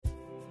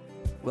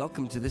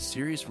Welcome to this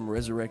series from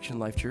Resurrection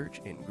Life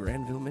Church in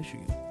Granville,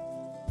 Michigan.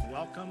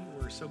 Welcome.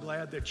 We're so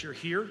glad that you're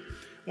here.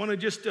 I want to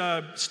just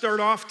start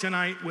off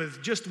tonight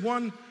with just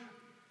one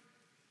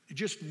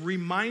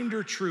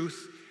reminder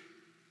truth.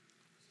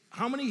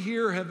 How many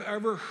here have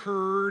ever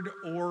heard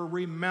or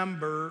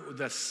remember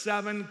the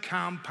 7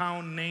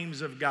 compound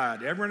names of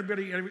God?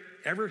 Everybody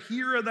ever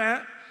hear of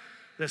that?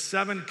 The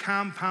 7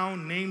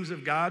 compound names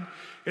of God?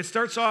 It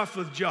starts off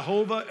with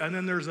Jehovah, and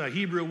then there's a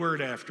Hebrew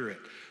word after it.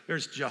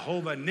 There's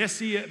Jehovah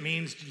Nissi, it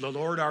means the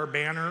Lord our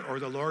banner or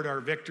the Lord our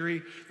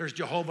victory. There's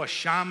Jehovah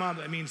Shammah,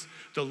 that means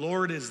the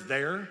Lord is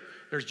there.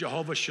 There's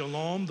Jehovah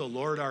Shalom, the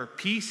Lord our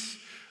peace.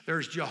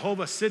 There's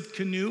Jehovah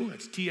Sidkenu,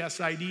 it's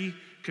T-S-I-D,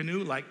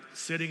 canoe, like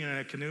sitting in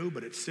a canoe,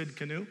 but it's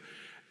Sidkenu.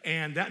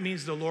 And that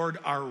means the Lord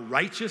our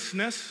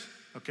righteousness,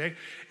 okay?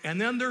 And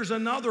then there's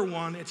another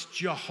one, it's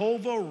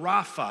Jehovah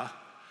Rapha,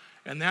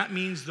 and that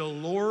means the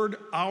Lord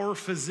our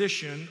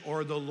physician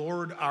or the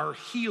Lord our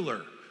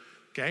healer.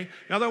 Okay,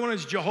 another one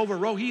is Jehovah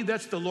Rohi,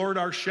 that's the Lord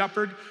our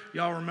shepherd.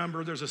 Y'all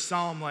remember there's a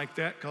psalm like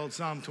that called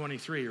Psalm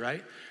 23,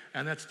 right?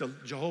 And that's the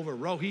Jehovah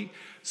Rohi.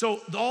 So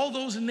all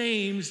those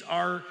names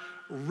are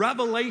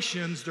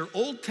revelations, they're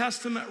Old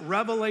Testament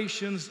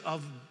revelations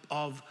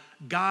of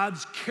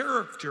God's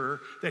character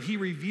that he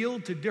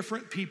revealed to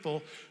different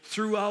people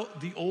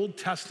throughout the Old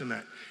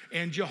Testament.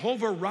 And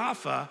Jehovah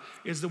Rapha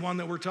is the one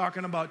that we're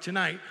talking about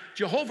tonight.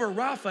 Jehovah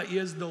Rapha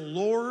is the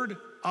Lord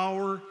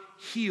our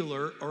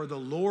healer or the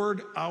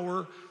Lord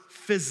our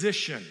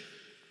physician,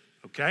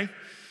 okay?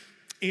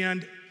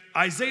 And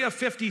Isaiah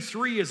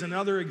 53 is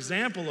another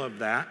example of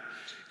that.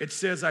 It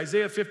says,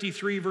 Isaiah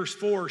 53 verse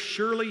 4,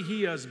 surely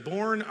he has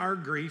borne our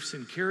griefs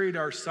and carried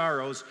our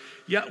sorrows,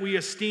 yet we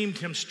esteemed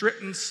him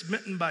stricken,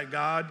 smitten by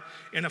God,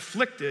 and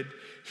afflicted.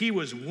 He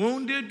was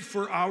wounded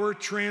for our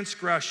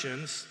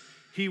transgressions,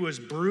 he was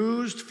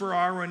bruised for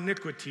our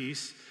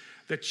iniquities.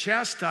 The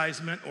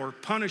chastisement or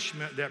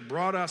punishment that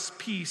brought us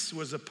peace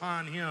was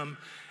upon him,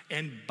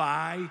 and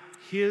by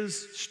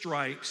his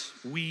stripes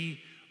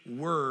we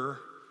were,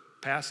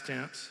 past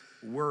tense,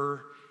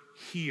 were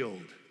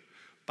healed.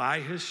 By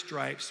his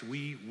stripes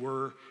we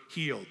were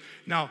healed.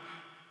 Now,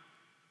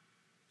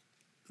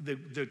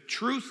 the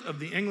truth of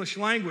the English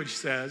language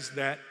says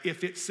that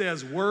if it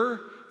says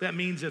were, that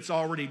means it's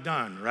already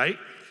done, right?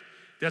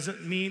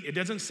 It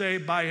doesn't say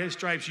by his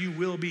stripes you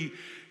will be.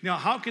 Now,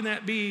 how can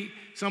that be?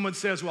 Someone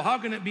says, well, how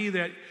can it be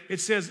that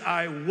it says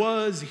I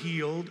was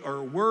healed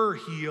or were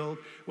healed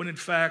when in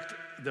fact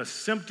the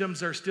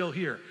symptoms are still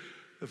here?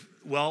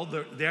 Well,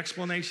 the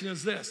explanation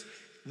is this.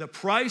 The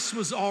price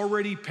was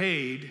already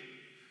paid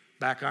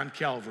back on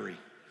Calvary.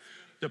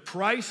 The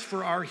price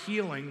for our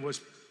healing was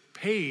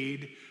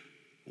paid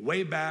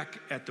way back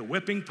at the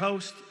whipping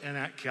post and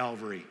at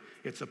Calvary.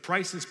 The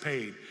price is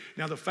paid.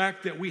 Now, the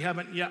fact that we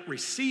haven't yet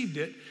received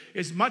it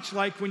is much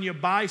like when you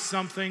buy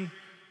something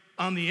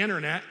on the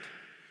internet.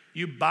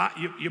 You buy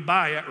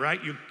it, right?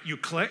 You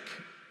click,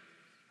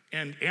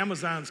 and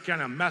Amazon's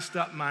kind of messed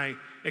up my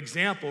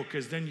example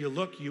because then you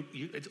look,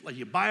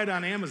 you buy it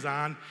on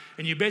Amazon,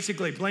 and you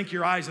basically blink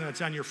your eyes and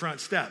it's on your front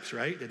steps,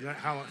 right? That's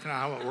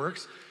how it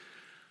works.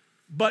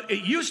 But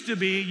it used to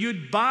be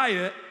you'd buy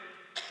it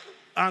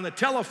on the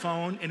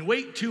telephone and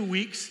wait 2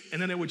 weeks,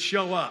 and then it would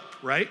show up,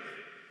 right?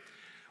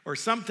 Or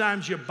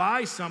sometimes you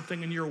buy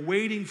something and you're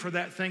waiting for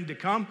that thing to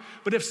come.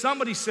 But if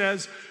somebody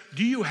says,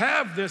 do you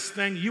have this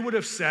thing? You would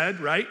have said,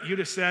 right? You'd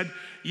have said,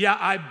 yeah,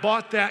 I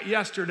bought that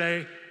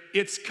yesterday.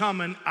 It's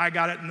coming. I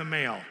got it in the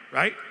mail,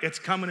 right? It's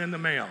coming in the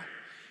mail.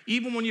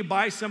 Even when you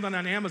buy something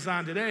on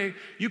Amazon today,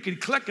 you can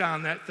click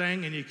on that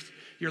thing and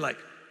you're like,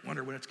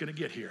 wonder when it's going to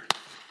get here.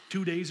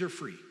 2 days are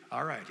free.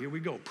 All right, here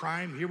we go.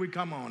 Prime, here we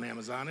come on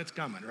Amazon. It's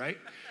coming, right?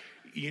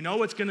 You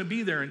know it's going to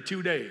be there in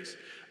 2 days.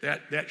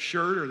 That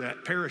shirt or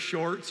that pair of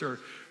shorts or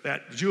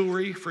that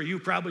jewelry, for you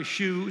probably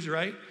shoes,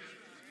 right?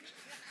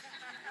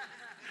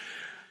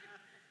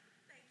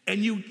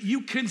 And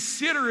you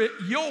consider it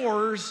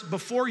yours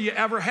before you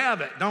ever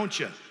have it, don't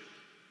you?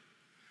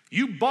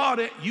 You bought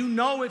it, you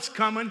know it's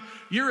coming,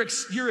 you're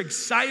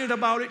excited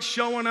about it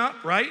showing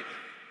up, right?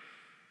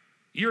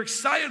 You're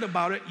excited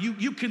about it,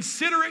 you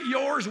consider it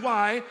yours,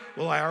 why?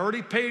 Well, I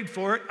already paid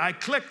for it, I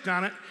clicked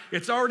on it,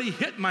 it's already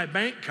hit my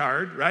bank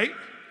card, right?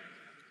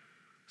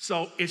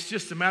 So it's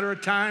just a matter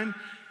of time,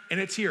 and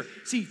it's here.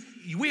 See,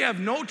 we have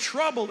no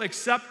trouble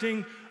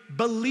accepting,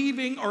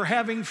 believing, or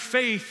having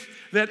faith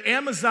that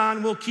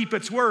Amazon will keep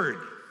its word.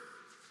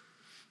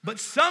 But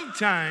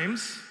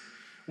sometimes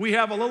we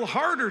have a little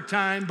harder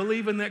time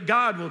believing that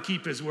God will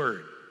keep his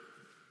word.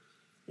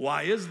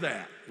 Why is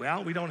that?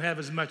 Well, we don't have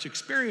as much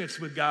experience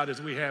with God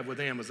as we have with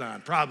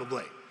Amazon,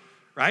 probably,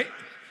 right?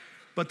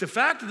 But the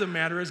fact of the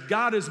matter is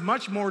God is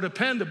much more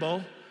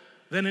dependable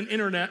than an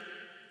internet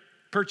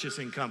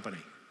purchasing company.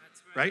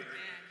 Right?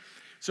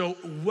 So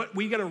what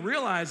we got to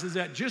realize is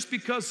that just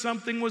because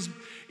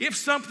if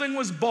something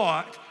was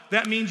bought,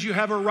 that means you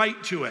have a right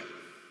to it.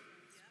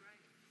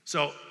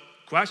 So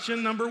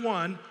question number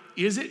 1,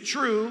 is it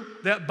true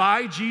that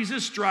by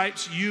Jesus'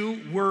 stripes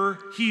you were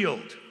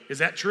healed? Is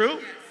that true?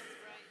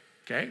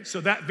 Okay,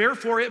 so that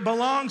therefore it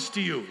belongs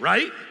to you,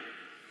 right?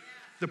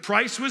 The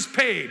price was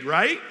paid,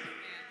 right?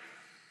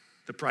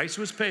 The price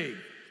was paid.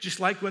 Just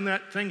like when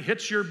that thing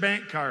hits your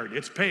bank card,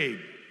 it's paid,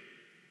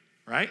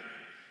 right?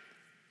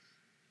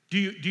 Do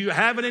you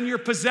have it in your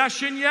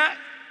possession yet?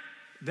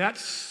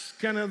 That's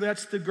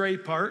the gray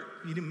part.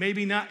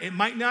 Maybe not. It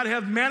might not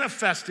have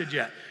manifested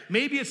yet.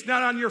 Maybe it's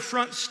not on your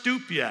front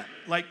stoop yet,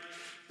 like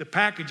the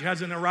package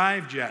hasn't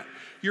arrived yet.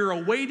 You're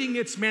awaiting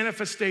its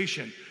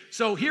manifestation.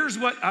 So here's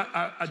what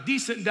a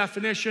decent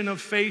definition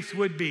of faith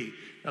would be.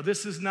 Now,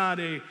 this is not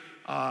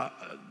how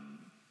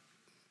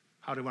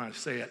do I want to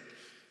say it?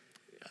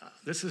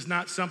 This is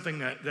not something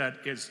that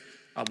is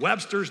a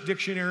Webster's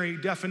dictionary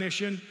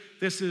definition.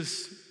 This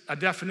is a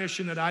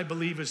definition that I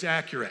believe is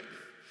accurate.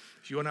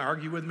 If you want to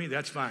argue with me,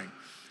 that's fine.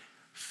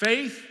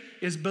 Faith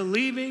is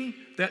believing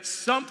that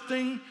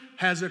something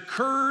has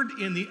occurred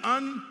in the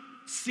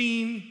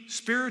unseen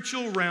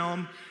spiritual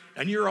realm,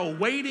 and you're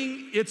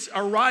awaiting its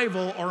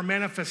arrival or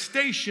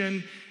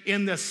manifestation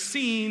in the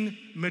seen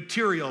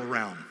material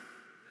realm.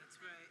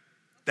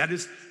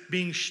 That's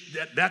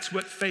right. That's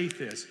what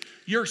faith is.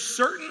 You're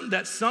certain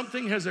that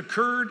something has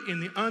occurred in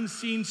the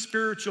unseen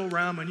spiritual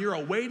realm, and you're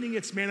awaiting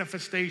its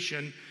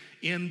manifestation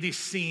in the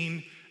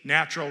seen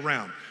natural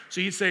realm.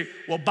 So you'd say,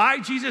 well, by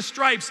Jesus'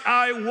 stripes,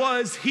 I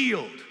was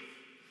healed.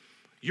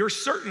 You're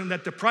certain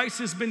that the price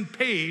has been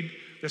paid.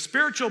 The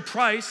spiritual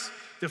price,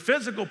 the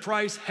physical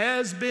price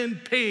has been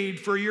paid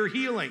for your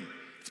healing.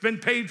 It's been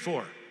paid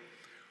for.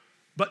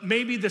 But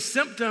maybe the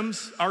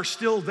symptoms are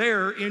still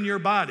there in your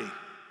body.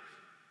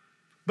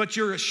 But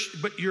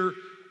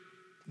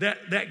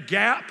that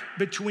gap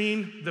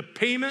between the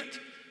payment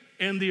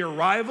and the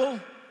arrival,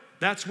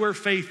 that's where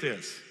faith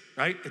is,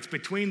 right? It's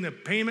between the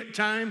payment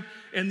time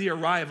and the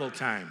arrival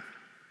time.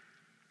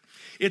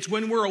 It's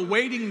when we're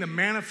awaiting the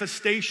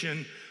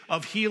manifestation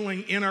of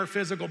healing in our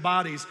physical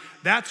bodies.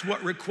 That's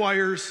what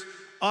requires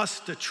us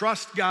to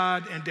trust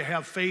God and to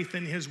have faith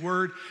in His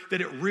Word,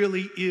 that it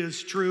really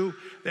is true,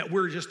 that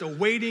we're just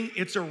awaiting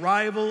its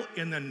arrival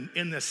in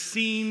the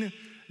seen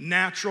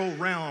natural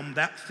realm,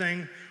 that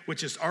thing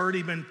which has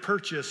already been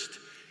purchased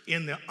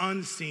in the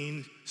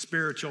unseen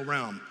spiritual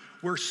realm.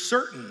 We're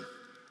certain.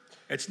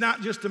 It's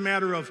not just a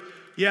matter of,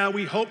 yeah,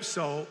 we hope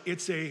so.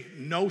 It's a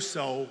no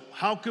so.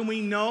 How can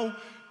we know?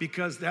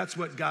 Because that's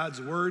what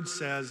God's Word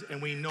says, and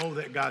we know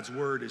that God's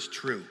Word is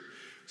true.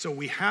 So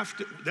we have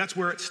to, that's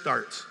where it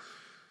starts.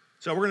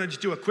 So we're going to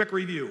just do a quick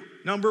review.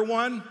 Number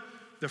one,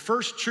 the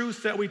first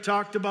truth that we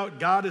talked about,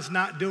 God is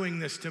not doing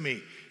this to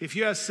me. If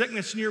you have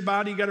sickness in your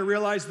body, you got to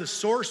realize the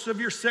source of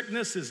your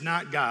sickness is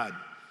not God.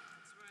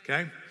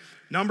 Okay?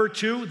 Number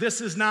two, this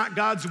is not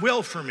God's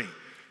will for me.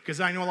 Because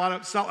I know a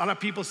lot of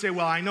people say,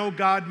 well, I know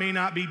God may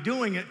not be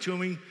doing it to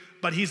me,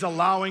 but He's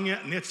allowing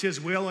it and it's His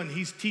will and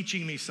He's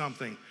teaching me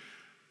something.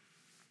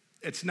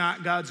 It's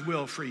not God's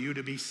will for you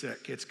to be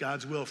sick. It's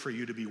God's will for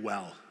you to be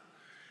well.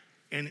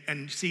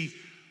 And see,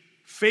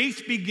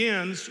 faith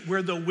begins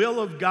where the will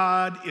of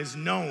God is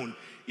known.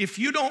 If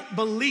you don't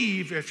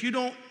believe, if you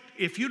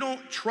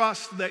don't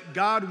trust that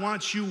God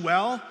wants you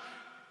well,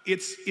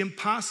 it's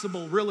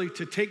impossible really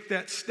to take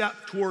that step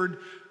toward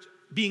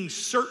being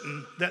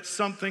certain that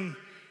something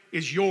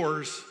is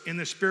yours in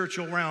the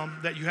spiritual realm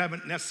that you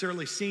haven't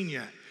necessarily seen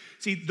yet.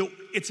 See,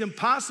 it's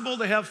impossible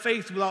to have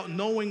faith without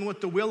knowing what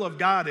the will of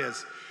God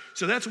is.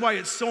 So that's why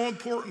it's so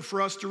important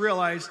for us to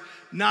realize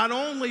not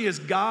only is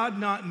God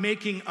not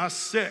making us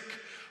sick,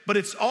 but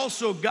it's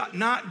also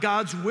not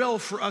God's will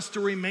for us to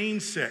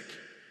remain sick.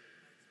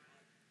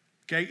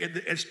 Okay,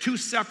 it's two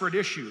separate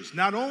issues.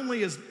 Not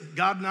only is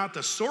God not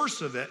the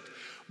source of it,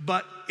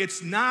 but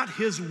it's not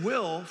His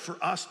will for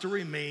us to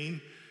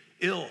remain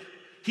ill.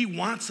 He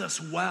wants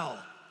us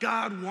well.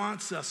 God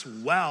wants us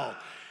well.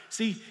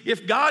 See,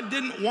 if God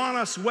didn't want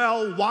us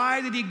well,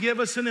 why did He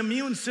give us an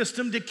immune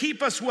system to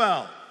keep us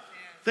well?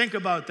 Think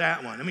about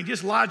that one. I mean,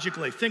 just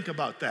logically, think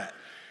about that.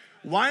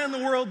 Why in the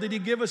world did He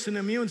give us an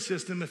immune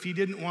system if He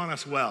didn't want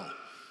us well?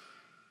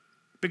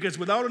 Because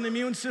without an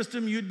immune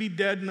system, you'd be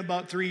dead in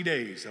about 3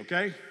 days,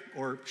 okay?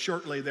 Or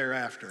shortly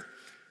thereafter,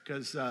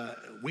 because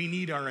we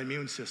need our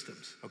immune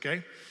systems,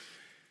 okay?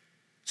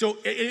 So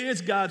it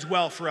is God's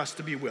will for us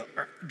to be well.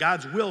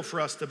 God's will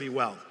for us to be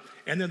well.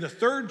 And then the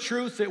third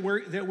truth that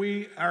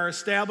we are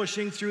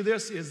establishing through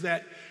this is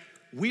that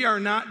we are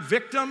not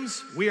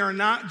victims. We are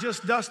not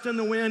just dust in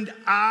the wind.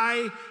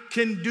 I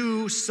can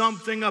do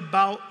something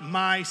about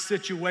my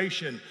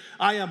situation.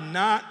 I am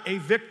not a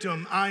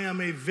victim. I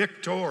am a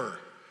victor.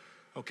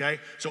 Okay?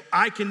 So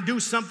I can do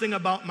something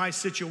about my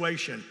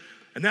situation.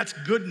 And that's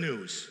good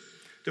news.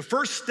 The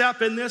first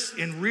step in this,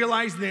 in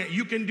realizing that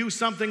you can do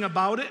something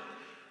about it,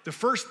 the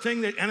first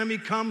thing that enemy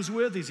comes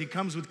with is he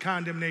comes with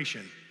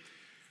condemnation.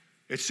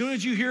 As soon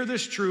as you hear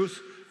this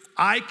truth,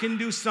 I can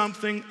do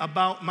something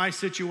about my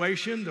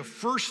situation, the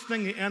first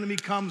thing the enemy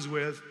comes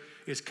with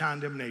is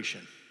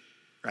condemnation,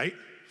 right?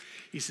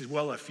 He says,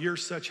 well, if you're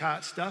such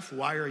hot stuff,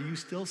 why are you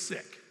still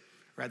sick?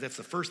 Right? That's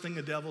the first thing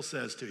the devil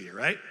says to you,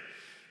 right?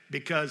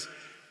 Because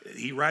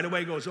he right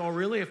away goes, oh,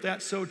 really? If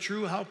that's so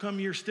true, how come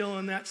you're still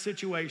in that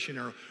situation?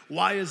 Or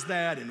why is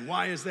that? And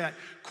why is that?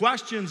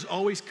 Questions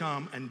always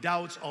come and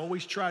doubts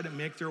always try to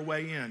make their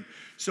way in.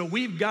 So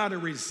we've got to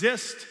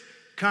resist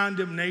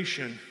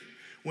condemnation.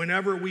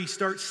 Whenever we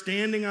start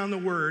standing on the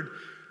word,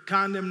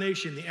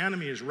 condemnation, the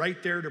enemy is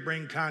right there to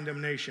bring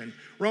condemnation.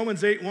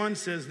 Romans 8:1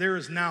 says, there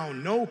is now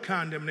no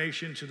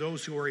condemnation to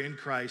those who are in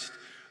Christ,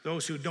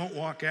 those who don't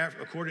walk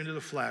according to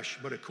the flesh,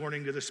 but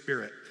according to the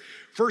Spirit.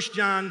 1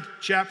 John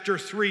chapter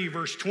 3,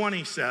 verse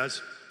 20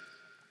 says,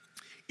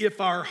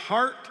 if our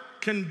heart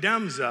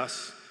condemns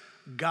us,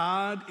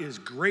 God is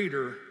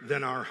greater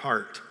than our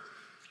heart.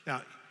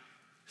 Now,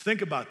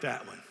 think about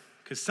that one,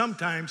 because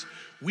sometimes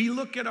we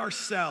look at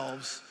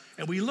ourselves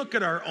and we look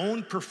at our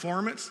own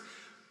performance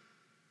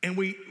and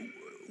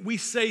we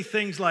say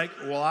things like,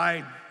 well,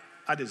 I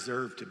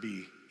deserve to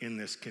be in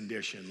this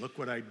condition. Look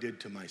what I did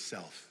to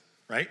myself,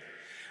 right?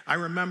 I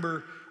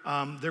remember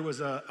there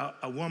was a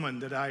woman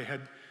that I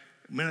had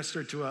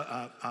ministered to,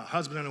 a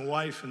husband and a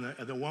wife, and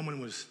the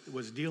woman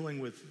was dealing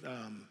with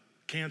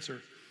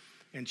cancer,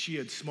 and she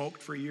had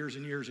smoked for years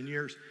and years and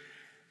years,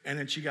 and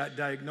then she got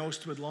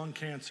diagnosed with lung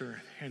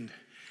cancer, and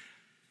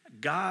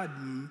God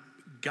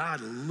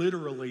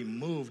literally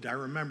moved. I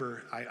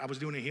remember I was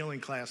doing a healing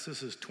class,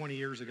 this is 20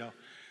 years ago,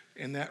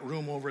 in that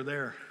room over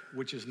there,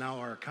 which is now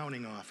our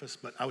accounting office,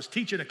 but I was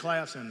teaching a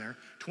class in there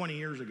 20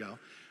 years ago,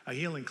 a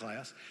healing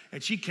class,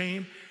 and she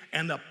came,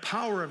 and the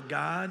power of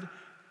God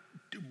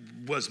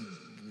was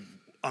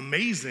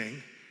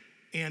amazing,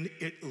 and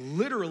it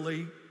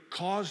literally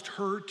caused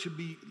her to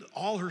be,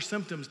 all her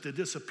symptoms to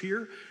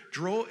disappear,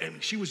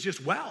 and she was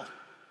just well.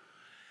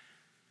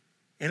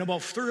 And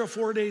about 3 or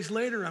 4 days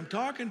later, I'm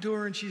talking to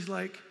her, and she's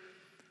like,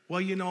 well,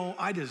 you know,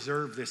 I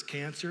deserve this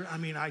cancer. I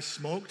mean, I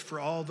smoked for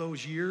all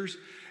those years.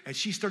 And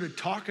she started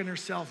talking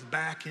herself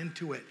back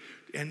into it.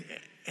 And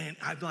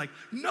I'm like,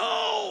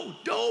 no,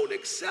 don't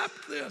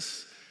accept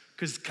this.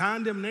 Because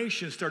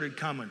condemnation started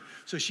coming.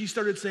 So she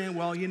started saying,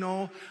 well, you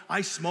know,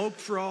 I smoked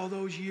for all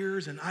those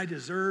years, and I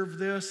deserve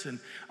this. And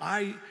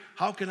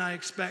how can I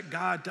expect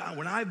God to,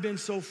 when I've been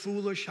so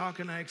foolish, how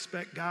can I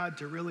expect God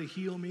to really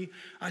heal me?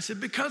 I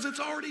said, because it's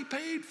already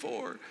paid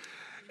for.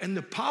 And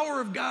the power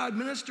of God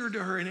ministered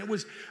to her,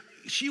 and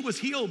she was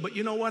healed. But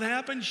you know what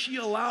happened? She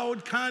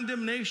allowed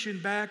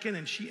condemnation back in,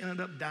 and she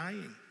ended up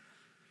dying.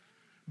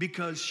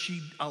 Because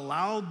she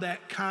allowed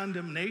that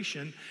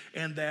condemnation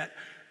and that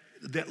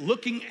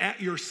looking at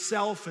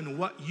yourself and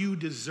what you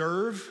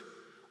deserve,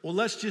 well,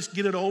 let's just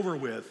get it over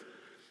with.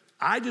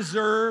 I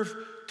deserve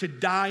to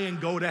die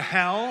and go to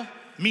hell.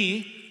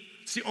 Me.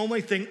 It's the only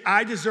thing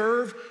I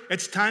deserve.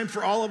 It's time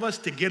for all of us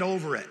to get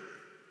over it.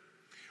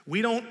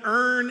 We don't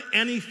earn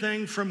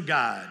anything from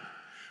God.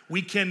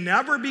 We can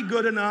never be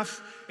good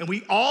enough, and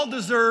we all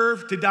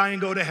deserve to die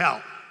and go to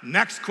hell.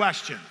 Next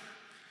question.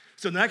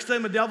 So the next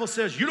time the devil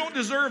says, you don't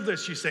deserve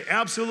this, you say,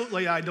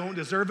 absolutely, I don't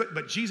deserve it,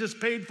 but Jesus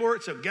paid for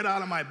it, so get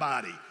out of my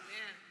body.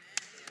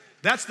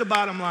 That's the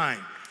bottom line.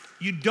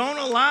 You don't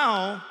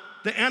allow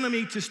the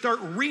enemy to start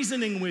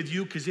reasoning with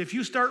you, because if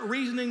you start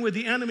reasoning with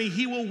the enemy,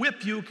 he will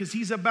whip you because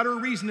he's a better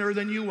reasoner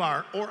than you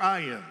are or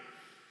I am.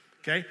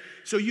 Okay?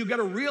 So you got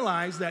to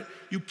realize that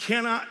you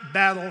cannot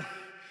battle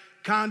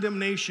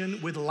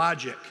condemnation with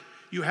logic.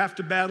 You have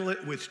to battle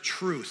it with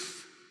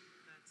truth.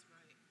 That's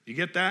right. You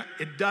get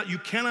that? You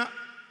cannot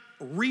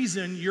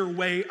reason your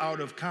way out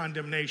of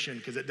condemnation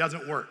because it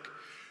doesn't work.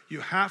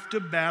 You have to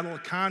battle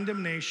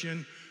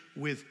condemnation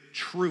with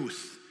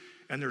truth.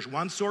 And there's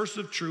one source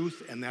of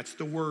truth, and that's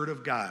the Word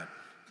of God.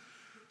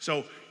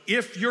 So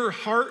if your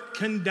heart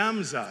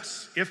condemns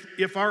us,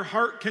 if our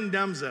heart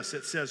condemns us,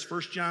 it says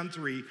 1 John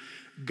 3,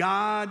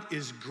 God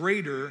is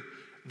greater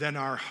than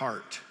our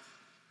heart.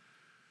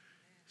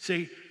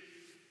 See,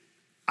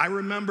 I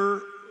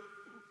remember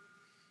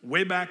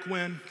way back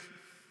when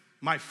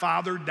my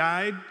father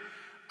died,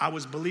 I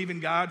was believing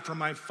God for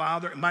my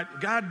father.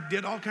 God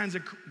did all kinds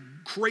of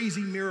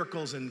crazy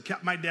miracles and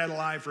kept my dad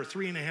alive for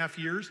 3.5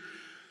 years.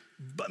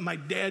 But my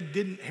dad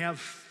didn't have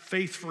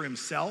faith for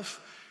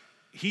himself.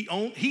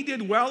 He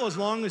did well as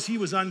long as he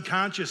was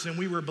unconscious and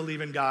we were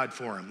believing God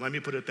for him. Let me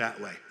put it that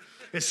way.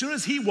 As soon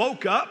as he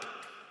woke up,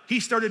 he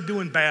started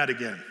doing bad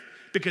again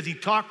because he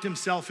talked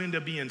himself into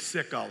being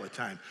sick all the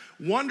time.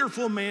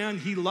 Wonderful man.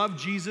 He loved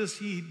Jesus.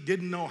 He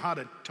didn't know how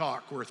to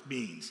talk worth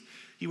beans.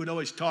 He would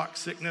always talk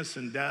sickness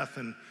and death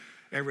and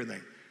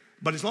everything.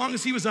 But as long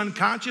as he was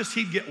unconscious,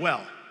 he'd get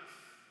well,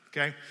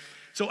 okay?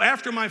 So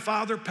after my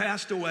father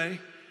passed away,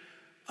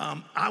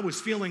 I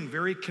was feeling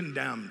very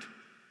condemned,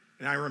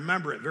 and I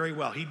remember it very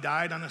well. He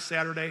died on a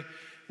Saturday.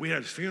 We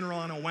had his funeral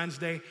on a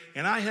Wednesday,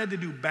 and I had to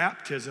do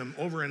baptism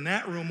over in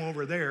that room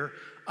over there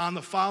on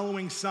the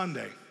following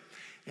Sunday.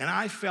 And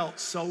I felt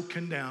so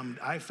condemned.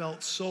 I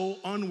felt so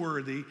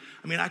unworthy.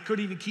 I mean, I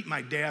couldn't even keep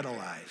my dad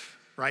alive.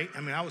 Right?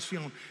 I mean, I was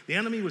feeling, the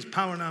enemy was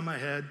pounding on my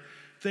head,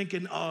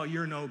 thinking, oh,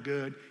 you're no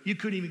good. You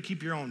couldn't even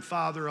keep your own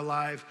father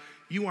alive.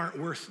 You aren't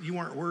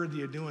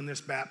worthy of doing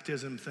this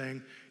baptism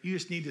thing. You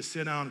just need to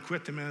sit down and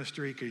quit the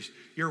ministry because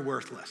you're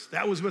worthless.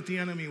 That was what the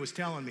enemy was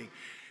telling me.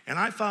 And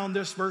I found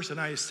this verse and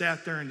I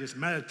sat there and just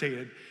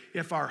meditated.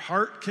 If our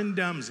heart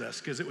condemns us,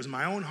 because it was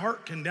my own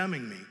heart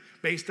condemning me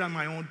based on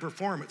my own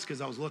performance,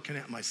 because I was looking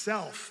at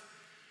myself.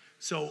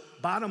 So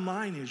bottom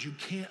line is you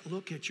can't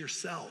look at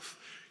yourself.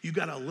 You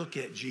got to look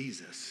at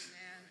Jesus.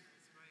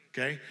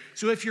 Okay?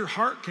 So if your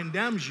heart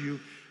condemns you,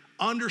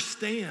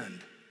 understand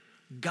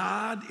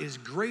God is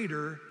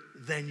greater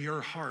than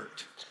your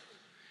heart.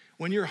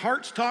 When your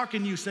heart's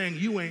talking you saying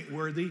you ain't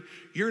worthy,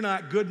 you're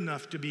not good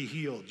enough to be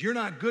healed. You're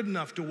not good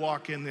enough to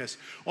walk in this.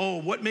 Oh,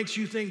 what makes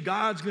you think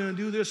God's going to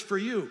do this for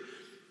you?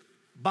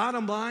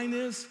 Bottom line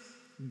is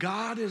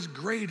God is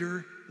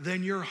greater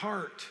than your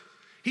heart.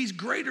 He's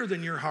greater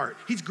than your heart.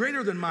 He's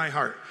greater than my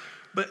heart.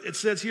 But it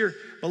says here,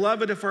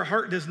 beloved, if our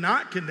heart does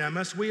not condemn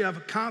us, we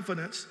have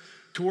confidence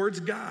towards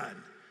God.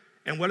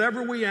 And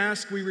whatever we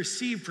ask, we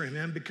receive from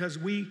him because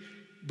we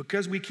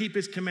keep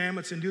his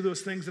commandments and do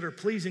those things that are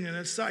pleasing in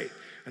his sight.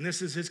 And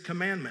this is his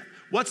commandment.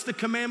 What's the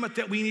commandment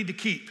that we need to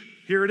keep?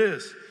 Here it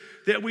is.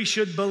 That we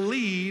should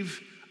believe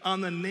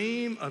on the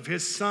name of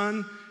his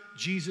son,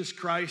 Jesus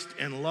Christ,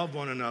 and love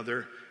one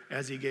another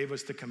as he gave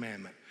us the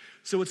commandment.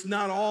 So it's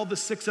not all the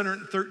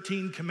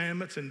 613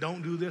 commandments and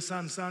don't do this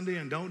on Sunday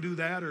and don't do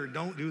that or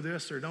don't do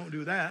this or don't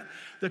do that.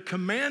 The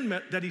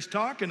commandment that he's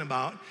talking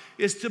about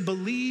is to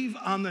believe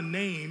on the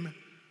name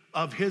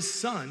of his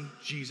son,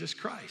 Jesus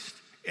Christ,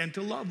 and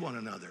to love one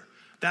another.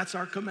 That's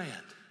our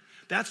command.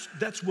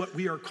 That's what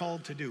we are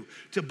called to do,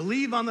 to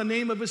believe on the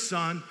name of his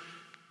son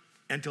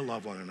and to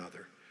love one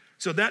another.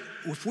 So that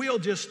if we'll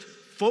just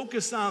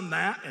focus on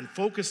that and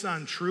focus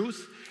on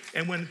truth,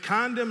 and when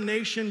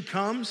condemnation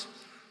comes,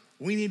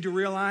 we need to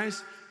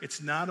realize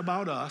it's not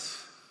about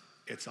us,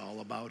 it's all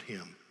about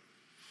him.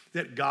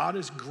 That God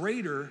is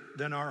greater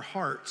than our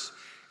hearts,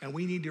 and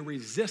we need to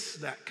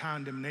resist that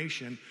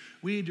condemnation.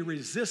 We need to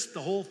resist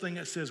the whole thing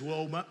that says,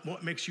 well,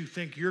 what makes you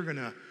think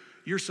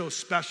you're so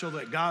special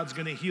that God's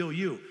gonna heal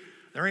you?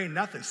 There ain't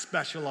nothing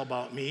special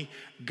about me.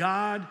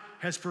 God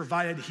has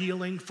provided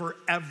healing for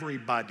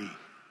everybody. Amen.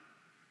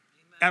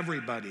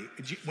 Everybody.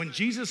 When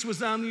Jesus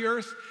was on the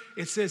earth,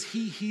 it says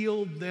he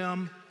healed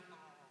them.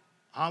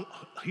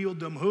 Healed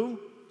them who?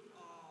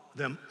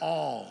 Them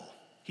all.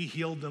 He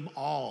healed them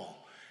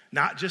all.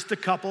 Not just a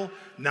couple,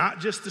 not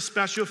just a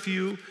special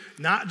few,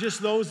 not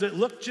just those that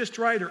looked just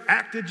right or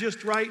acted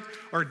just right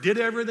or did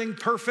everything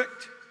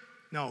perfect.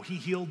 No, he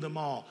healed them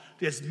all.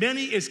 As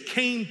many as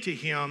came to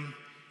him,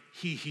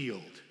 he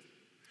healed.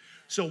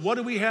 So what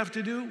do we have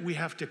to do? We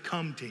have to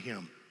come to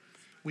him.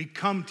 We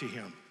come to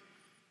him.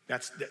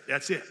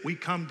 That's it. We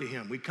come to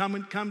him. We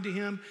come to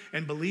him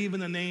and believe in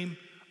the name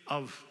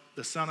of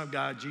the Son of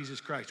God, Jesus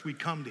Christ. We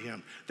come to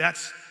him.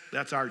 That's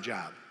our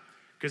job.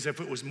 Because if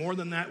it was more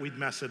than that, we'd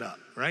mess it up,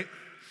 right?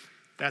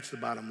 That's the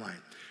bottom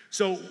line.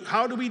 So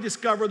how do we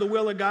discover the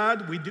will of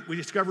God? We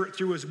discover it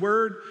through his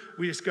word.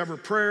 We discover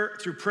prayer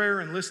through prayer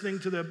and listening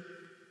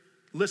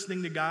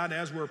to God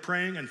as we're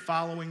praying and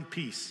following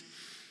peace.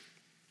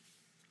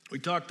 We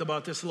talked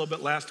about this a little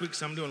bit last week,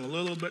 so I'm doing a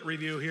little bit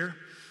review here.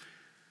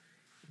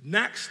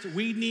 Next,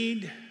 we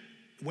need,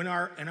 in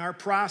our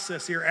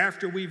process here,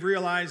 after we've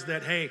realized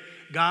that, hey,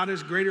 God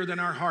is greater than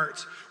our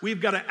hearts,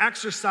 we've got to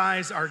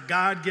exercise our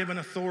God-given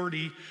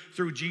authority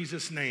through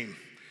Jesus' name.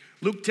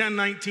 Luke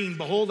 10:19,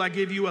 behold, I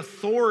give you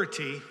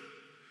authority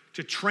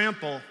to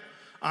trample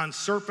on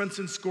serpents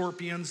and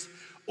scorpions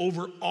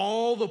over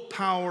all the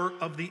power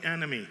of the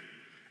enemy,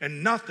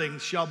 and nothing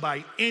shall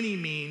by any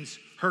means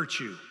hurt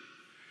you.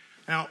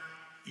 Now,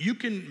 you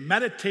can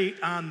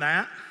meditate on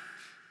that,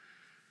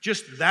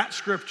 just that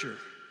scripture,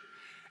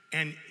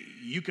 and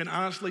you can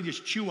honestly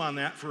just chew on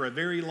that for a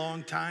very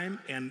long time,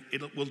 and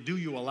it will do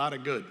you a lot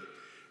of good.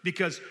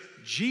 Because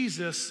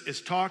Jesus is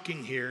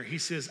talking here. He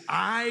says,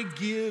 I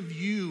give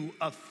you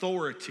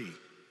authority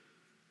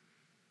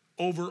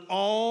over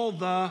all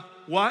the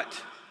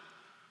what?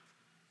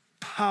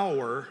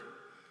 Power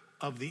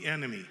of the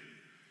enemy.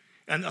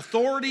 And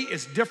authority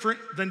is different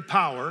than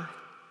power.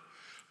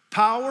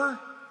 Power,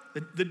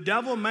 the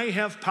devil may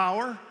have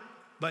power,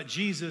 but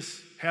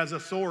Jesus has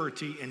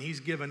authority, and he's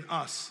given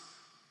us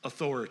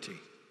authority.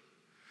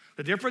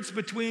 The difference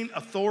between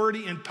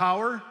authority and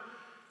power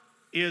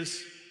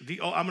is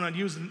I'm going to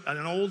use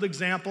an old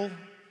example.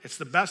 It's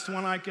the best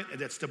one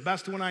it's the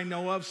best one I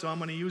know of, so I'm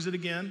going to use it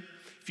again.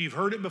 If you've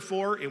heard it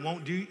before, it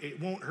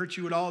won't hurt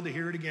you at all to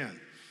hear it again.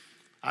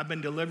 I've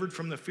been delivered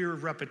from the fear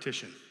of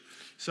repetition.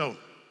 So,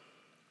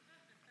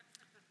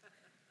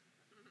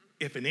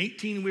 if an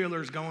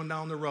 18-wheeler is going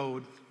down the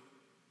road,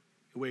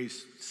 it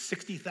weighs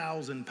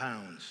 60,000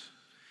 pounds,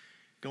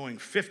 going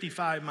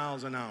 55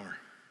 miles an hour.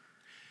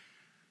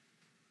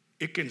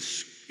 It can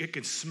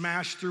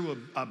smash through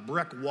a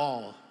brick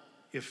wall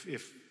if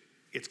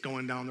it's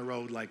going down the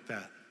road like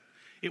that.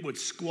 It would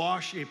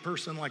squash a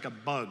person like a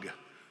bug.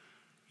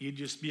 You'd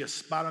just be a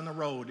spot on the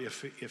road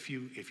if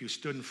you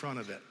stood in front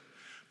of it.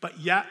 But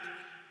yet,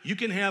 you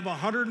can have a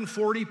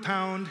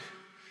 140-pound,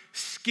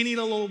 skinny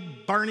little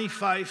Barney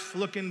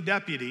Fife-looking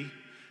deputy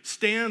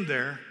stand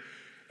there,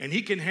 and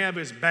he can have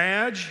his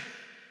badge,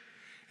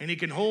 and he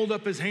can hold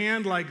up his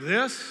hand like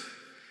this,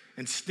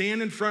 and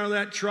stand in front of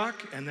that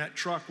truck, and that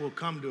truck will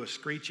come to a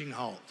screeching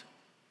halt.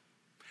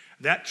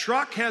 That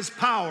truck has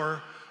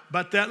power,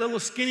 but that little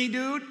skinny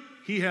dude,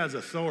 he has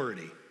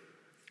authority,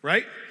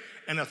 right?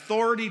 And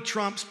authority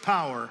trumps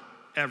power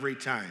every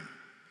time.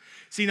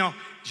 See, now,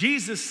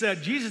 Jesus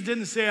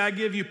didn't say, I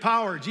give you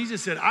power.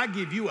 Jesus said, I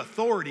give you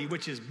authority,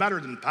 which is better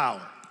than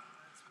power.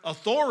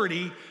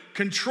 Authority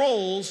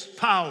controls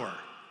power.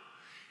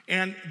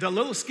 And the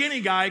little skinny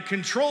guy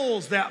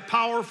controls that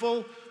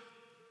powerful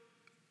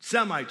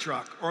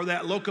semi-truck or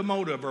that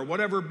locomotive or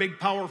whatever big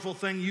powerful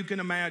thing you can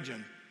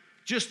imagine,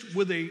 just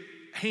with a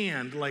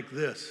hand like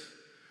this.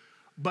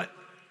 But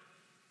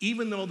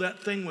even though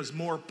that thing was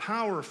more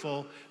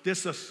powerful,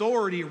 this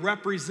authority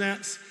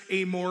represents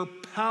a more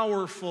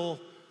powerful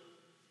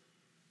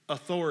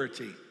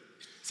authority.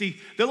 See,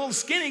 the little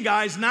skinny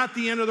guy is not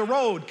the end of the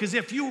road, because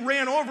if you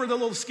ran over the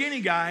little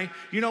skinny guy,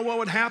 you know what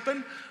would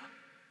happen?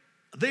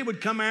 They would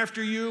come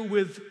after you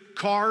with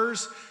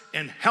cars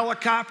and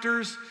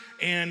helicopters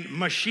and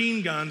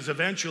machine guns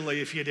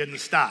eventually if you didn't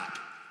stop,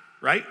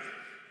 right?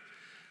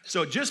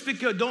 So just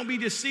because, don't be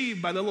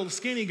deceived by the little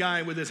skinny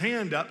guy with his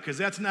hand up, because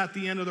that's not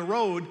the end of the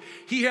road.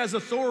 He has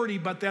authority,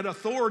 but that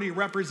authority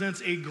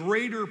represents a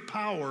greater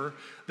power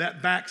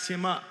that backs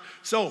him up.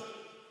 So,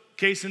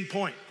 case in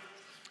point,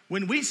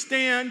 when we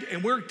stand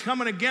and we're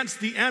coming against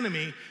the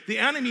enemy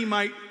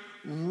might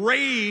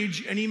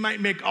rage and he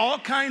might make all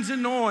kinds of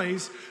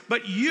noise,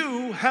 but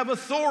you have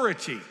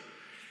authority.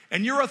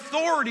 And your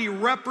authority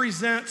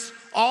represents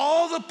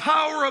all the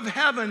power of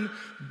heaven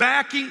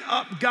backing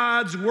up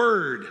God's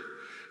word.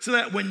 So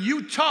that when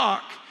you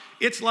talk,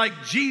 it's like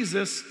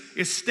Jesus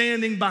is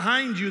standing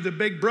behind you, the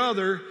big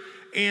brother,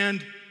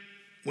 and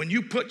when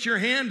you put your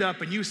hand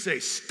up and you say,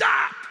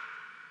 stop,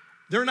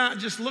 they're not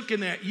just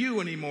looking at you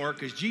anymore,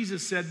 because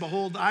Jesus said,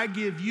 behold, I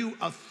give you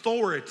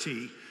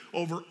authority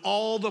over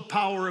all the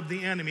power of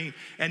the enemy,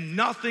 and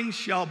nothing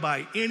shall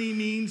by any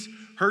means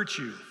hurt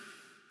you.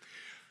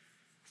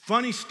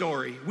 Funny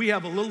story, we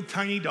have a little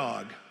tiny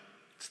dog.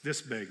 It's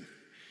this big.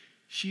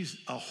 She's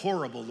a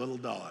horrible little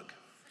dog.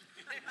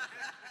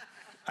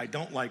 I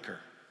don't like her.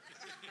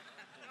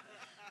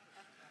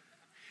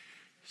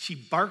 She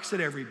barks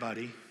at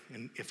everybody,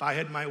 and if I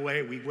had my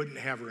way, we wouldn't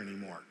have her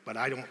anymore. But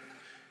I don't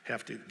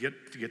have to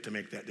get to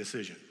make that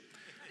decision.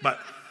 But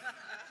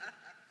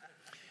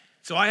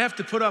so I have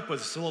to put up with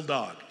this little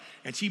dog,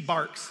 and she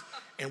barks.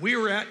 And we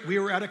were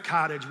at a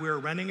cottage. We were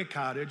renting a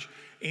cottage,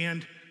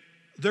 and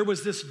there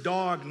was this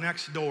dog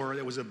next door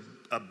that was a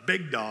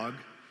big dog.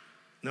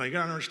 Now you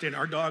gotta understand,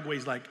 our dog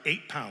weighs like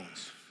 8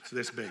 pounds. It's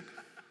this big.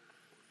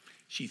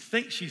 She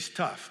thinks she's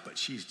tough, but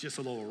she's just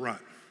a little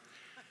runt.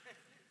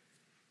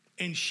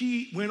 And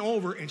she went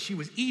over and she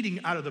was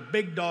eating out of the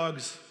big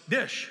dog's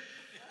dish.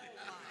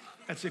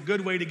 That's a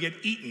good way to get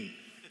eaten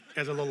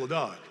as a little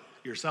dog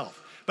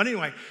yourself. But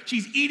anyway,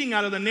 she's eating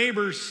out of the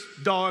neighbor's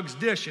dog's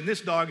dish, and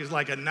this dog is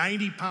like a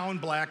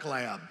 90-pound black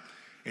lab,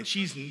 and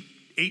she's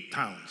 8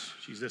 pounds.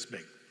 She's this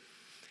big.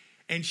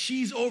 And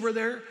she's over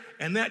there,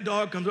 and that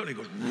dog comes up and he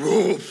goes,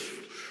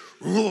 roof,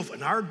 roof.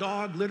 And our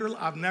dog, literally,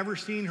 I've never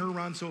seen her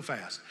run so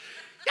fast.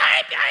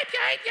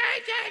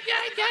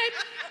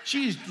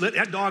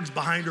 That dog's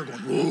behind her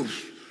going,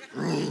 roof,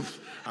 roof.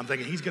 I'm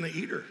thinking he's going to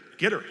eat her,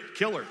 get her,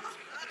 kill her.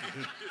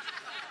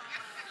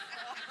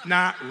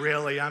 Not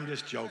really, I'm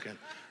just joking,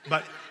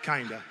 but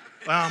kind of.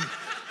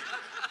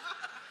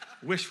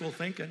 Wishful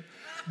thinking,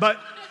 but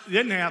it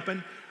didn't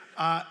happen.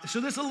 So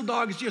this little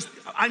dog is just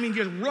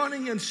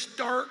running in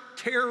stark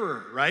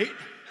terror, right?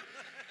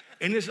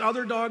 And this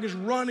other dog is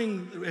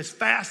running as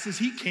fast as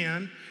he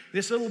can.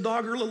 This little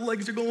dog, her little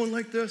legs are going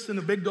like this, and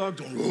the big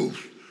dog's going,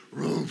 roof,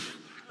 roof,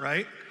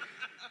 right?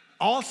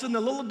 All of a sudden,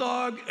 the little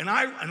dog, and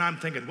I'm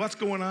thinking, what's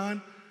going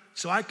on?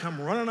 So I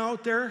come running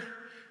out there,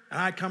 and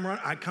I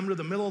come to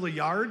the middle of the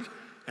yard,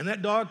 and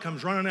that dog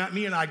comes running at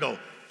me, and I go,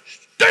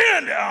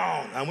 stand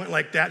down. I went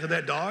like that to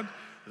that dog.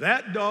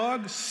 That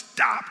dog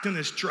stopped in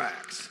his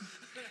tracks.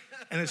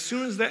 And as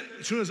soon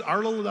as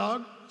our little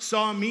dog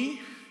saw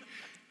me,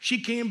 she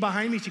came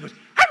behind me, she goes,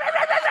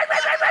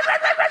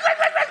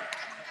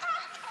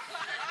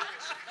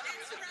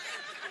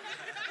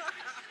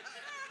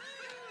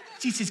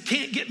 she says,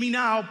 can't get me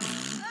now,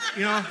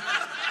 you know.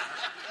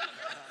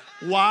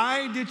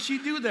 Why did she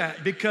do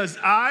that? Because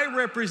I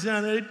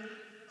represented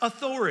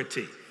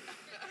authority.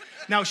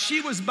 Now,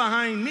 she was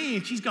behind me,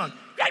 and she's gone,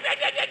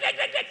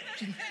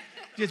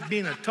 just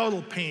being a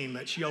total pain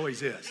that she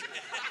always is.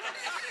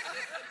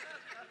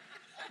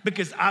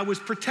 Because I was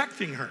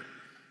protecting her.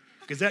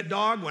 Because that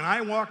dog, when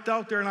I walked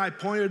out there and I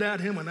pointed at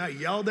him and I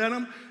yelled at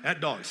him,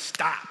 that dog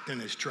stopped in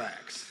his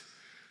tracks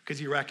because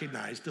he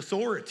recognized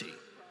authority.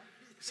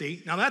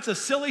 See, now that's a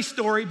silly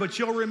story, but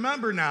you'll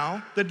remember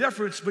now the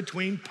difference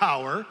between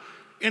power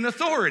and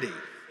authority,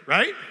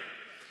 right?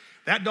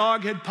 That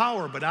dog had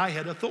power, but I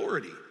had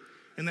authority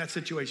in that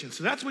situation.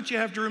 So that's what you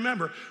have to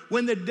remember.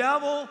 When the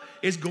devil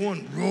is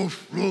going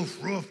roof,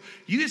 roof, roof,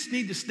 you just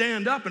need to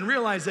stand up and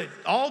realize that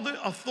all the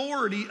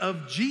authority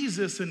of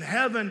Jesus in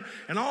heaven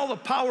and all the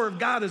power of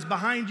God is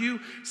behind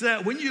you, so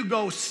that when you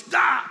go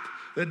stop,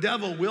 the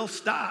devil will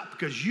stop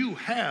because you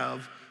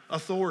have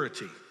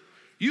authority.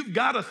 You've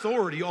got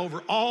authority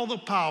over all the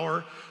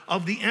power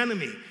of the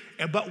enemy.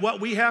 But what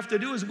we have to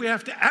do is we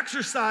have to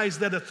exercise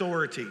that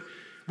authority.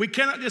 We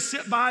cannot just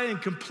sit by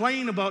and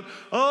complain about,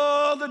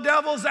 oh, the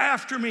devil's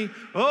after me.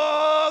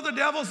 Oh, the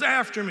devil's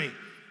after me.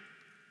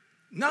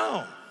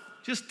 No,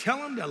 just tell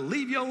him to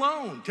leave you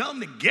alone. Tell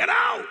him to get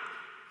out.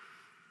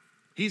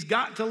 He's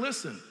got to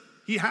listen.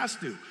 He has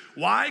to.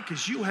 Why?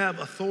 Because you have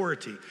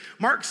authority.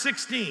 Mark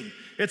 16,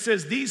 it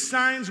says, these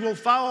signs will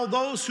follow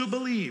those who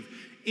believe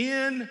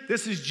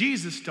this is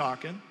Jesus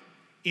talking,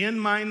 in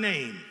my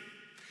name.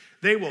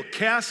 They will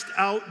cast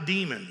out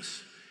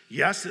demons.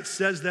 Yes, it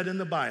says that in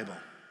the Bible.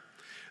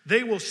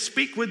 They will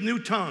speak with new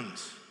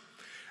tongues.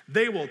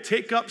 They will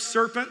take up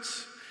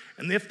serpents,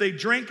 and if they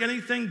drink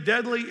anything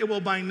deadly, it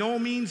will by no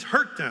means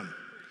hurt them.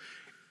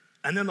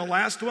 And then the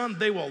last one,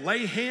 they will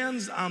lay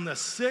hands on the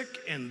sick,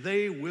 and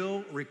they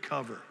will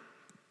recover.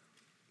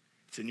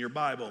 It's in your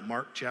Bible,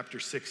 Mark chapter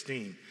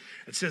 16.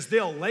 It says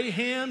they'll lay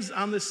hands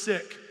on the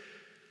sick,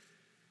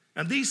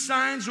 and these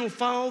signs will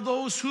follow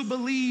those who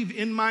believe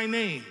in my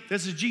name.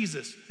 This is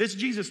Jesus. This is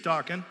Jesus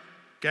talking,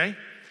 okay?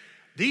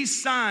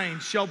 These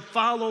signs shall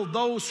follow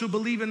those who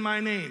believe in my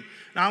name.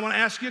 Now, I want to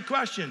ask you a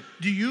question.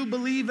 Do you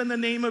believe in the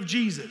name of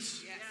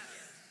Jesus?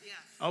 Yes.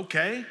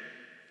 Okay.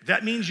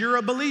 That means you're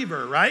a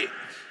believer, right?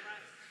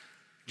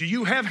 Do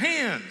you have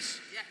hands?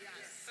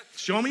 Yes.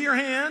 Show me your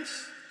hands.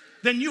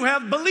 Then you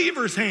have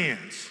believers'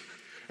 hands.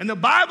 And the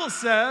Bible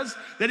says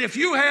that if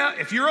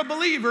you're a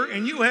believer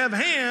and you have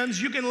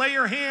hands, you can lay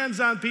your hands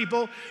on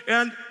people.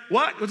 And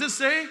what does it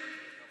say?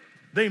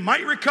 They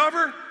might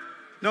recover?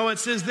 No, it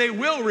says they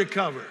will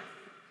recover.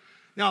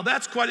 Now,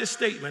 that's quite a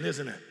statement,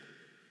 isn't it?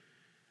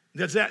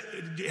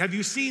 Have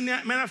you seen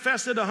that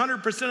manifested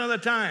 100% of the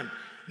time?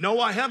 No,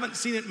 I haven't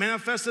seen it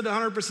manifested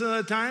 100%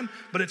 of the time,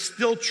 but it's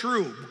still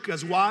true.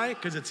 Because why?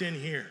 Because it's in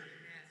here.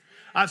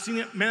 I've seen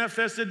it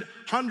manifested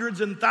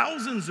hundreds and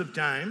thousands of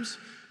times,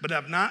 but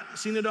I've not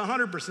seen it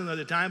 100% of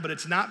the time. But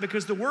it's not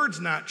because the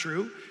word's not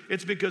true.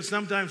 It's because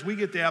sometimes we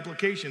get the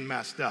application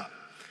messed up.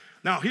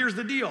 Now, here's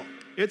the deal.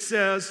 It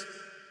says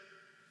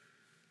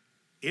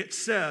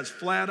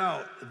flat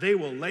out, they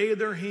will lay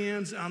their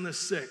hands on the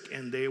sick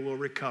and they will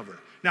recover.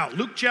 Now,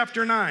 Luke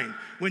chapter 9,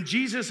 when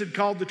Jesus had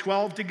called the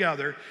 12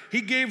 together,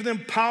 he gave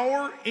them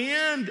power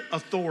and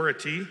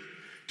authority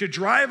to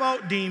drive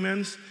out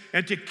demons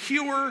and to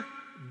cure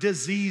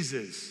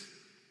diseases.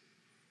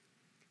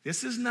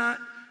 This is not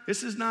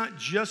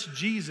just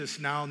Jesus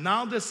now.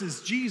 Now this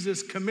is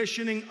Jesus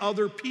commissioning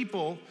other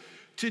people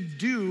to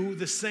do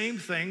the same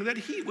thing that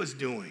he was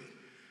doing.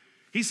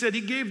 He said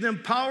he gave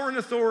them power and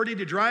authority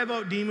to drive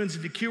out demons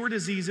and to cure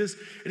diseases,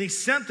 and he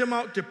sent them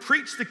out to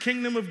preach the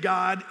kingdom of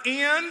God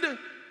and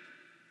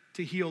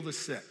to heal the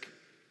sick.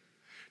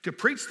 To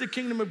preach the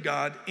kingdom of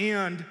God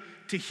and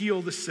to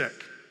heal the sick.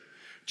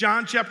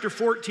 John chapter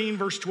 14,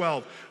 verse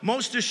 12.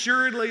 Most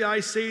assuredly I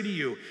say to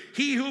you,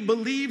 he who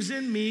believes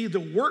in me, the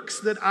works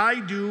that I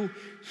do,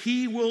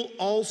 he will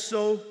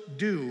also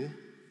do.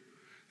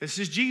 This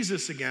is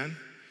Jesus again.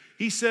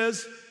 He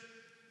says,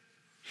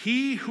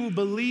 he who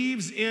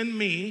believes in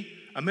me.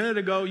 A minute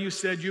ago you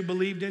said you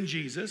believed in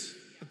Jesus.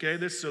 Okay,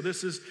 this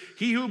is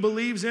he who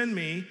believes in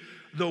me,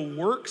 the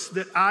works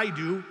that I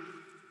do.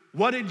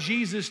 What did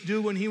Jesus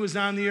do when he was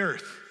on the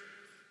earth?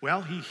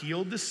 Well, he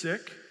healed the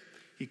sick.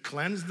 He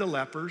cleansed the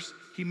lepers.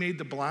 He made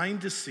the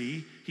blind to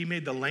see. He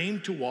made the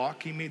lame to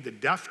walk. He made the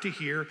deaf to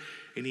hear.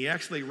 And he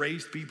actually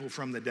raised people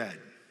from the dead.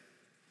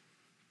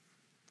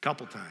 A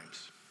couple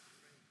times.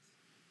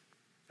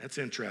 That's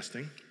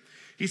interesting.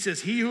 He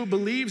says, he who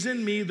believes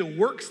in me, the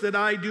works that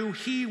I do,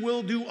 he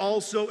will do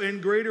also, and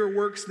greater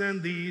works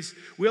than these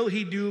will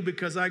he do,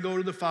 because I go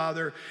to the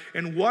Father.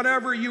 And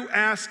whatever you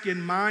ask in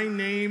my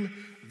name,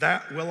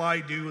 that will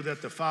I do,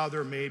 that the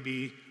Father may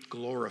be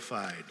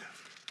glorified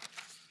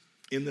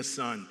in the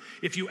Son.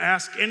 If you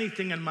ask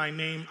anything in my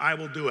name, I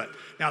will do it.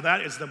 Now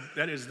that is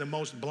the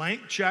most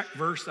blank check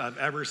verse I've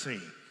ever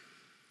seen.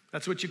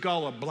 That's what you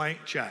call a blank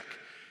check.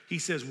 He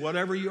says,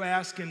 whatever you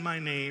ask in my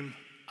name,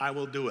 I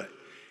will do it.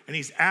 And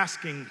he's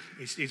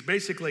he's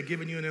basically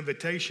giving you an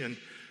invitation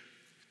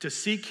to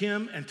seek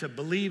him and to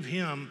believe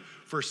him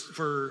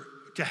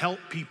to help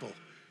people,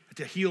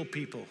 to heal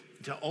people,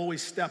 to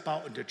always step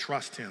out and to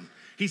trust him.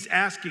 He's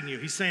asking you,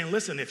 he's saying,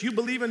 listen, if you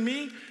believe in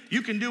me,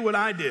 you can do what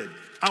I did.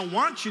 I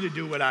want you to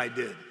do what I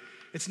did.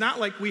 It's not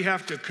like we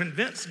have to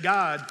convince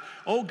God,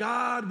 oh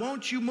God,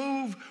 won't you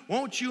move?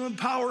 Won't you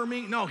empower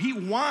me? No, he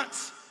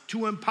wants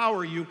to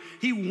empower you.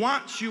 He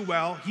wants you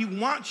well. He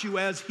wants you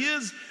as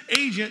his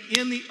agent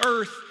in the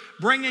earth,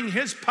 bringing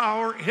his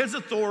power, his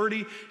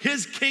authority,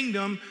 his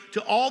kingdom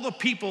to all the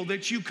people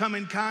that you come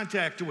in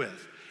contact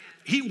with.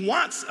 He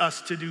wants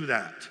us to do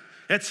that.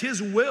 That's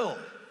his will.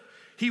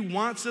 He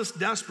wants us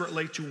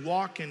desperately to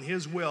walk in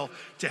his will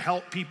to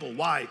help people.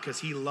 Why? Because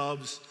he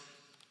loves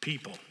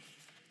people.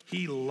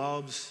 He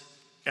loves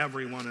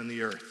everyone on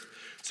the earth.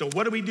 So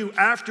what do we do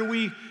after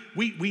we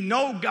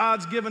know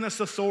God's given us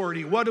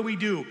authority? What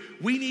do?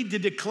 We need to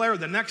declare.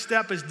 The next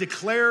step is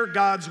declare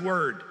God's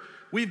word.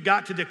 We've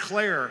got to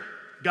declare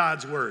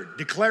God's word.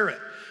 Declare it.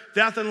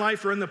 Death and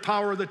life are in the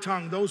power of the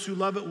tongue. Those who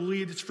love it will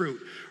eat its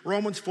fruit.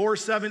 Romans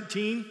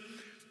 4:17,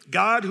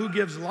 God who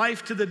gives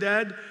life to the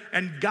dead,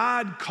 and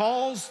God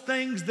calls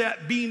things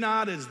that be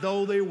not as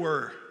though they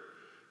were.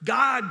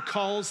 God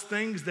calls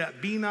things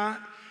that be not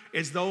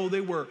as though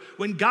they were.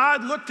 When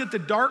God looked at the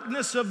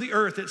darkness of the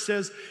earth, it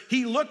says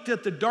he looked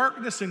at the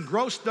darkness and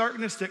gross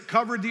darkness that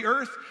covered the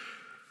earth,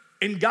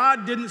 and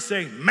God didn't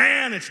say,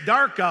 man, it's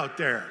dark out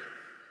there.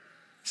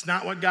 It's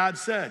not what God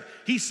said.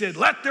 He said,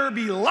 let there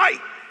be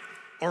light,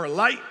 or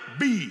light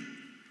be,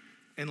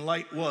 and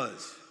light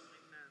was.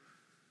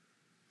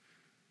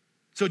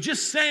 So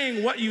just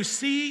saying what you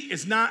see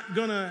is not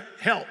gonna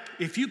help.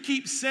 If you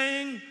keep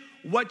saying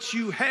what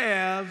you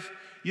have,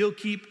 you'll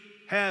keep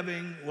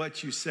having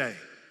what you say.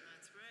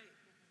 That's right.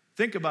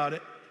 Think about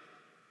it.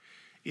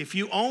 If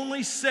you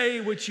only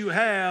say what you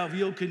have,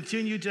 you'll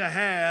continue to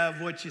have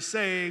what you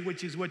say,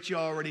 which is what you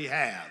already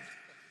have.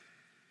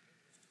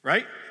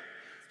 Right?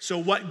 So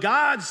what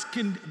God's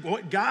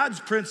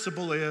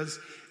principle is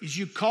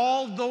you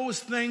call those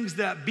things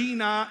that be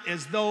not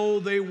as though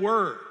they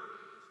were.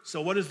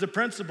 So what is the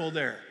principle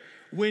there?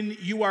 When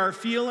you are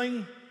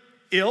feeling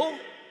ill,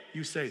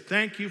 you say,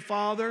 thank you,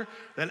 Father,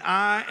 that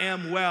I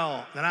am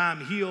well, that I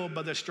am healed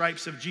by the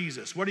stripes of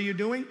Jesus. What are you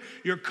doing?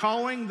 You're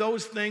calling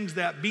those things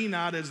that be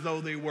not as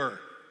though they were.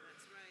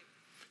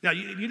 That's right. Now,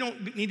 you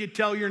don't need to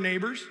tell your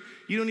neighbors.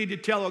 You don't need to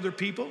tell other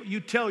people.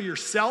 You tell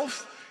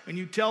yourself and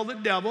you tell the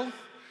devil.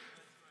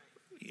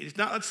 It's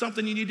not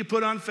something you need to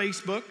put on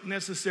Facebook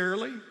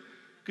necessarily,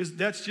 because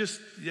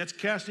that's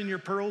casting your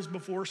pearls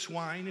before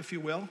swine, if you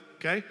will,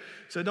 okay?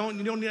 So you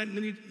don't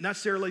need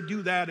necessarily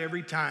do that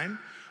every time.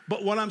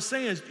 But what I'm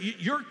saying is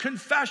your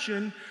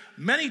confession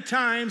many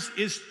times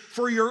is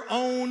for your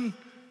own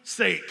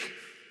sake.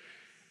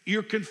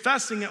 You're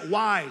confessing it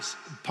wise.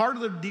 Part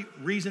of the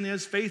reason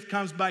is faith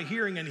comes by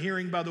hearing, and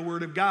hearing by the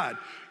word of God.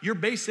 You're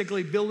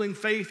basically building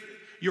faith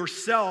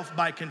yourself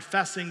by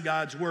confessing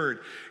God's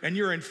word. And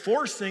you're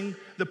enforcing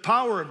the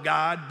power of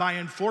God by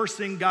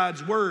enforcing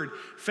God's word.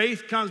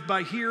 Faith comes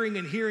by hearing,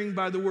 and hearing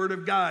by the word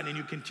of God. And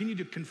you continue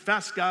to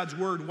confess God's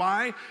word.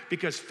 Why?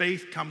 Because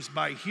faith comes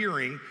by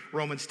hearing,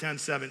 Romans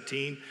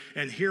 10:17,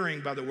 and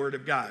hearing by the word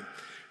of God.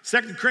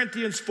 2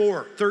 Corinthians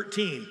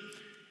 4:13.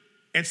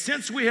 And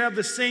since we have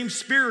the same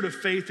spirit of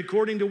faith,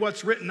 according to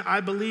what's written,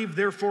 I believe,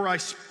 therefore I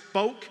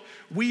spoke.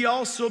 We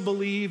also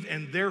believe,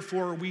 and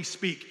therefore we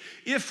speak.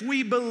 If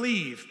we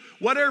believe,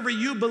 whatever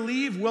you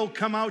believe will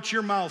come out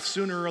your mouth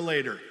sooner or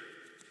later.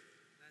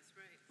 That's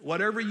right.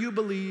 Whatever you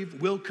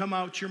believe will come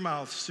out your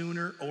mouth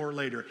sooner or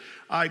later.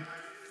 I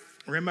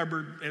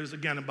remember, it was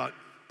again about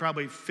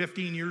probably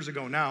 15 years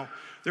ago now,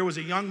 there was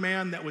a young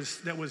man that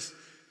was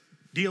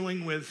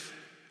dealing with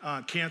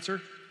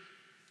cancer.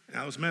 And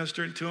I was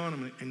ministering to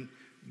him, and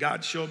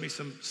God showed me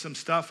some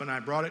stuff, and I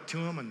brought it to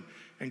him and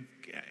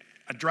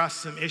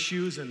addressed some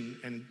issues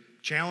and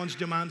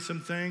challenged him on some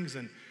things,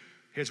 and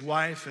his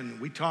wife, and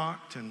we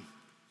talked, and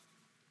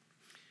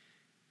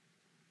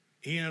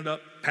he ended up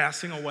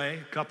passing away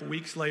a couple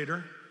weeks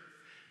later.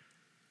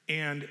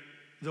 And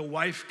the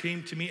wife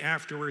came to me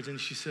afterwards, and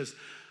she says,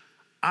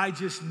 I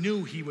just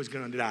knew he was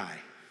going to die.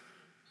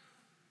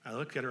 I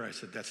looked at her, I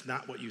said, that's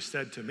not what you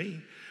said to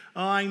me.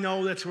 Oh, I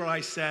know that's what I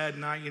said,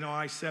 and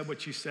I said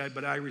what you said,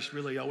 but I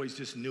really always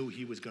just knew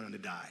he was going to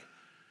die.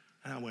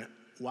 And I went,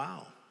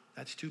 wow,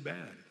 that's too bad,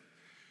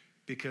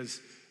 because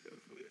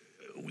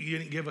you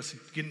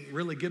didn't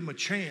really give him a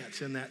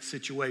chance in that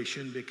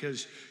situation,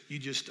 because you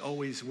just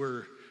always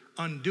were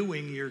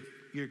undoing your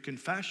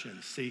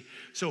confessions. See,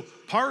 so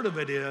part of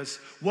it is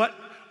what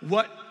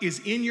is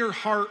in your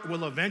heart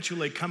will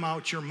eventually come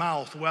out your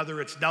mouth,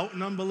 whether it's doubt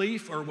and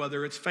unbelief or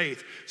whether it's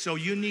faith. So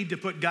you need to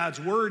put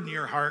God's word in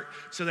your heart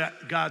so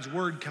that God's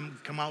word can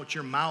come out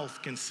your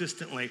mouth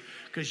consistently,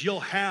 because you'll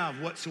have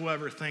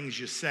whatsoever things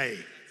you say.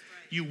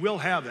 You will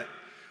have it.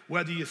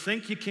 Whether you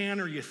think you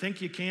can or you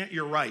think you can't,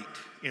 you're right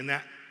in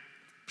that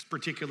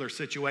particular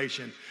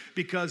situation.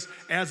 Because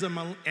as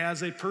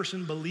a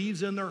person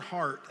believes in their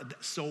heart,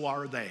 so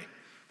are they.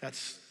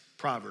 That's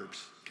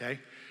Proverbs, okay?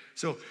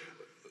 So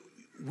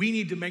we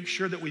need to make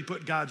sure that we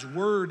put God's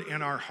word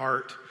in our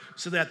heart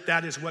so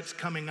that is what's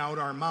coming out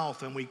our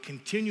mouth. And we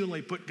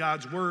continually put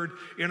God's word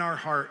in our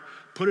heart.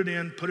 Put it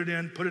in, put it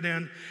in, put it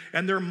in.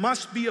 And there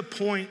must be a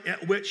point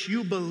at which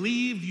you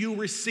believe you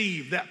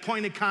receive, that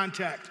point of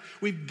contact.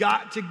 We've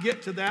got to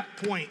get to that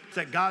point,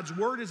 that God's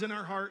word is in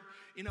our heart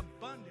in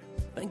abundance.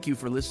 Thank you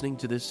for listening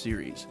to this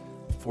series.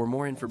 For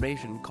more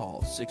information,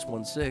 call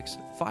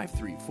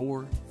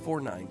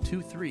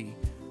 616-534-4923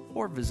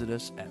 or visit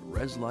us at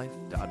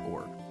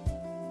reslife.org.